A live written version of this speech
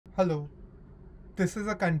Hello, this is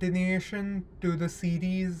a continuation to the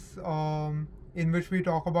series in which we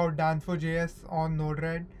talk about Danfo.JS on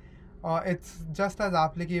Node.RED. It's just as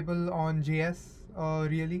applicable on JS,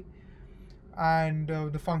 really, and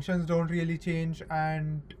the functions don't really change.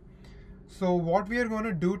 And so what we are going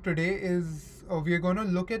to do today is we are going to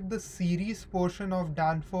look at the series portion of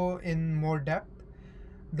Danfo in more depth.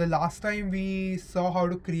 The last time we saw how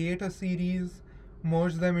to create a series,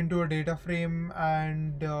 merge them into a data frame,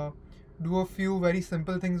 and do a few very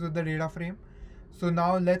simple things with the data frame. So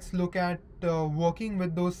now let's look at working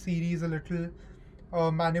with those series a little,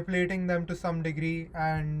 manipulating them to some degree,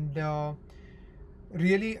 and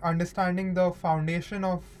really understanding the foundation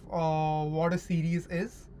of what a series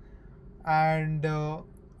is, and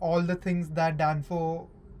all the things that Danfo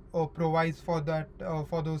provides for that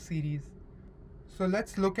for those series. So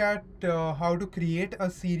let's look at how to create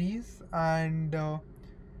a series, and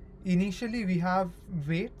initially we have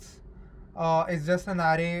weights. It's just an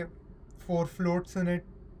array, 4 floats in it.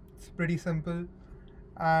 It's pretty simple.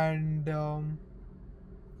 And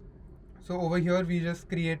so over here we just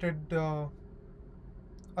created a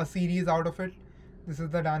series out of it. This is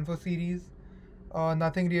the Danfo series.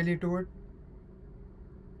 Nothing really to it.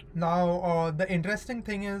 Now the interesting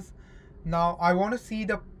thing is, now I want to see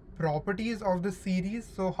the properties of the series.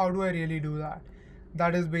 So how do I really do that?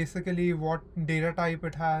 That is basically what data type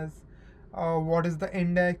it has, what is the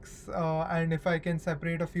index, and if I can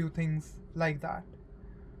separate a few things like that.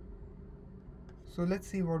 So let's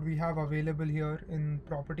see what we have available here in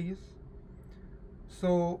properties.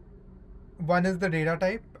 So one is the data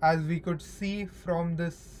type. As we could see from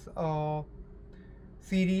this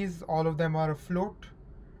series, all of them are a float.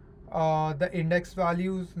 The index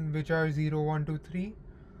values, which are 0, 1, 2, 3.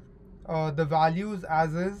 The values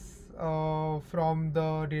as is from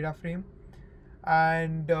the data frame,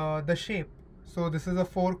 and the shape. So this is a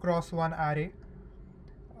 4x1 array.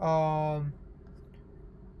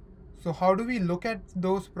 So how do we look at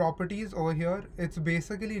those properties over here? It's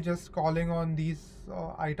basically just calling on these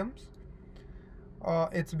items.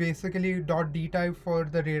 It's basically .d type for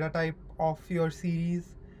the data type of your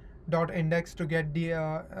series, .index to get the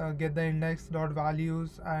index,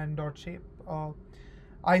 .values, and .shape.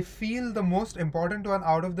 I feel the most important one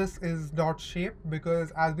out of this is .shape,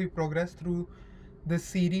 because as we progress through this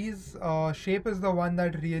series, shape is the one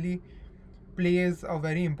that really plays a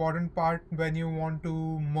very important part when you want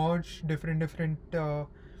to merge different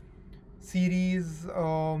series,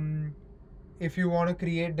 if you want to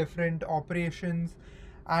create different operations,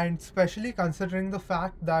 and especially considering the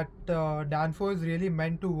fact that Danfo is really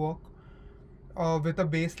meant to work with a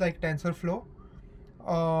base like TensorFlow.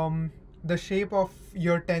 The shape of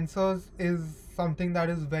your tensors is something that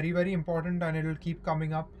is very, very important, and it will keep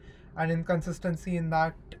coming up, and inconsistency in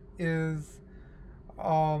that is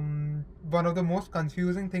one of the most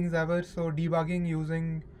confusing things ever. So debugging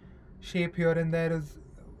using shape here and there is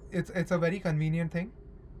it's a very convenient thing.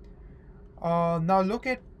 Now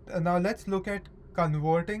let's look at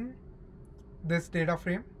converting this data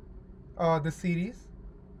frame, this series.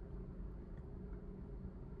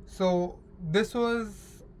 So this was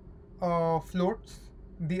floats.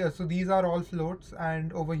 So these are all floats,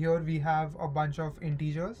 and over here we have a bunch of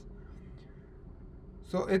integers.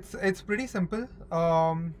 So it's pretty simple.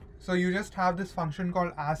 So you just have this function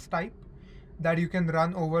called asType that you can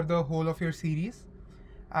run over the whole of your series.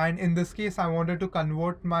 And in this case, I wanted to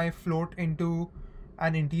convert my float into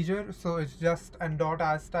an integer. So it's just an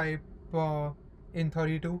 .asType in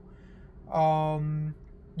 32.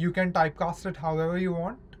 You can typecast it however you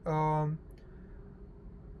want.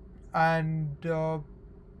 And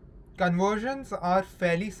conversions are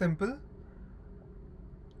fairly simple,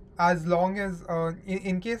 as long as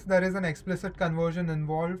in case there is an explicit conversion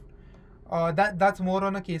involved, that's more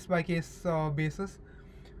on a case-by-case basis.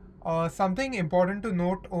 Something important to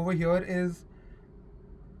note over here is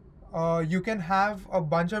you can have a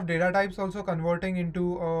bunch of data types also converting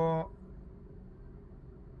into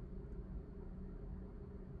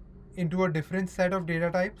a different set of data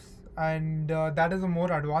types, and that is a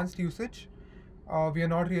more advanced usage. We are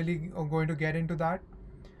not really going to get into that.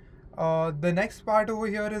 The next part over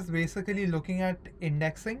here is basically looking at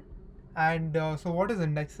indexing. And so what is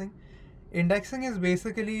indexing? Indexing is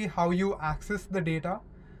basically how you access the data,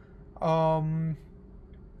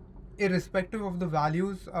 irrespective of the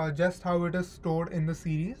values, just how it is stored in the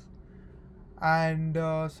series. And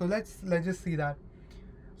so let's just see that.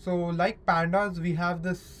 So like pandas, we have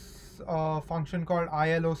this function called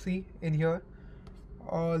ILOC in here.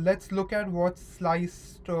 Let's look at what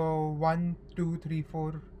sliced 1, 2, 3,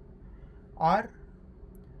 4 are.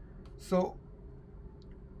 So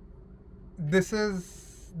this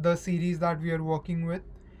is the series that we are working with.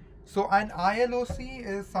 So an ILOC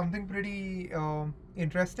is something pretty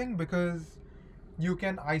interesting because you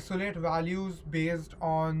can isolate values based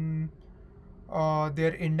on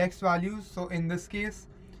their index values. So in this case,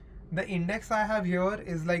 the index I have here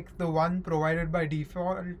is like the one provided by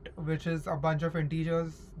default, which is a bunch of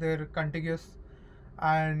integers. They're contiguous,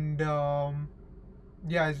 and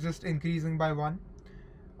yeah, it's just increasing by one.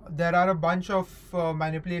 There are a bunch of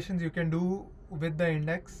manipulations you can do with the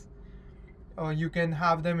index. You can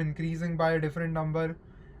have them increasing by a different number.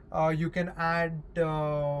 You can add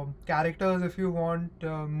characters if you want,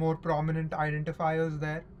 more prominent identifiers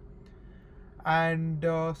there. And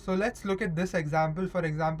so let's look at this example. For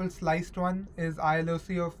example, sliced one is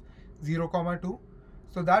ILOC of 0, 2.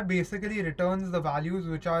 So that basically returns the values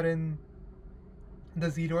which are in the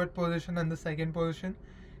 0th position and the 2nd position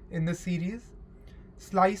in the series.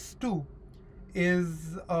 Slice 2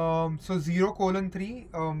 is so 0, 3.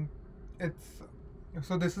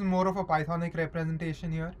 So this is more of a Pythonic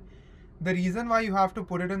representation here. The reason why you have to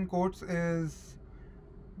put it in quotes is,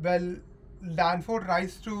 well, Danfo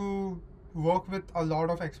tries to work with a lot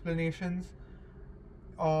of explanations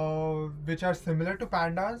which are similar to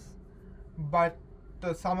pandas, but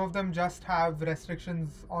some of them just have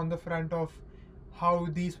restrictions on the front of how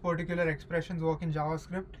these particular expressions work in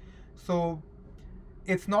JavaScript. So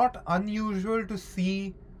it's not unusual to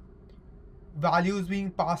see values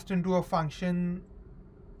being passed into a function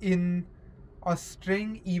in a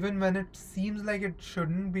string even when it seems like it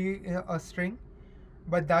shouldn't be a string,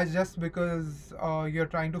 but that's just because you're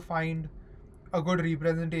trying to find a good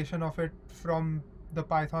representation of it from the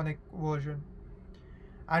Pythonic version.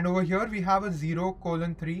 And over here we have a 0,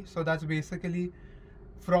 3, so that's basically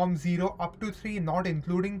from 0 up to 3, not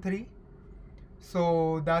including 3.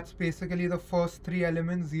 So that's basically the first 3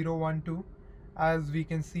 elements, 0, 1, 2, as we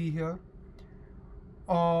can see here.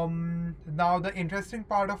 Now the interesting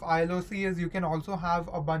part of ILOC is you can also have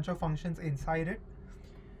a bunch of functions inside it.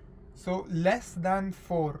 So less than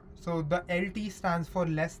 4, so the LT stands for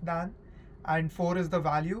less than, and 4 is the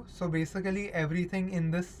value. So basically everything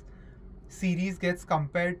in this series gets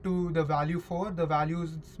compared to the value 4. The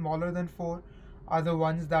values smaller than 4 are the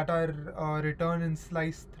ones that are returned in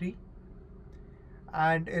slice 3,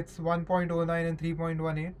 and it's 1.09 and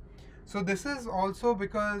 3.18. So this is also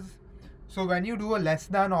because, so when you do a less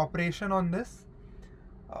than operation on this,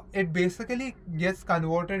 it basically gets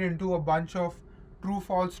converted into a bunch of true,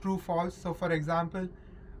 false, true, false. So for example,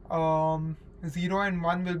 0 and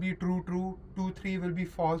 1 will be true, true, 2, 3 will be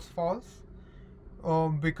false, false,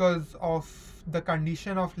 because of the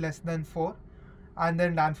condition of less than 4, and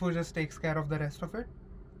then Danfo just takes care of the rest of it.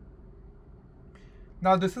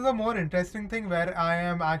 Now this is a more interesting thing where I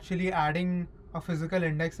am actually adding a physical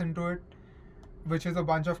index into it, which is a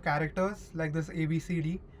bunch of characters like this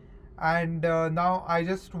ABCD, and now I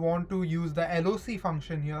just want to use the LOC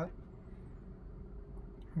function here,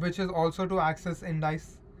 which is also to access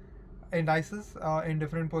indices in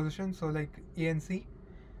different positions, so like A and C.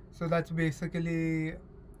 So that's basically,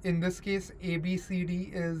 in this case,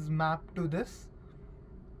 ABCD is mapped to this.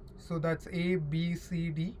 So that's A, B, C,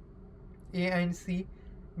 D. A and C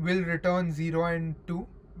will return 0 and 2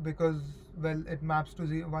 because, well, it maps to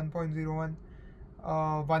 1.01,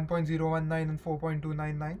 1.019 and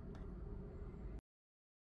 4.299.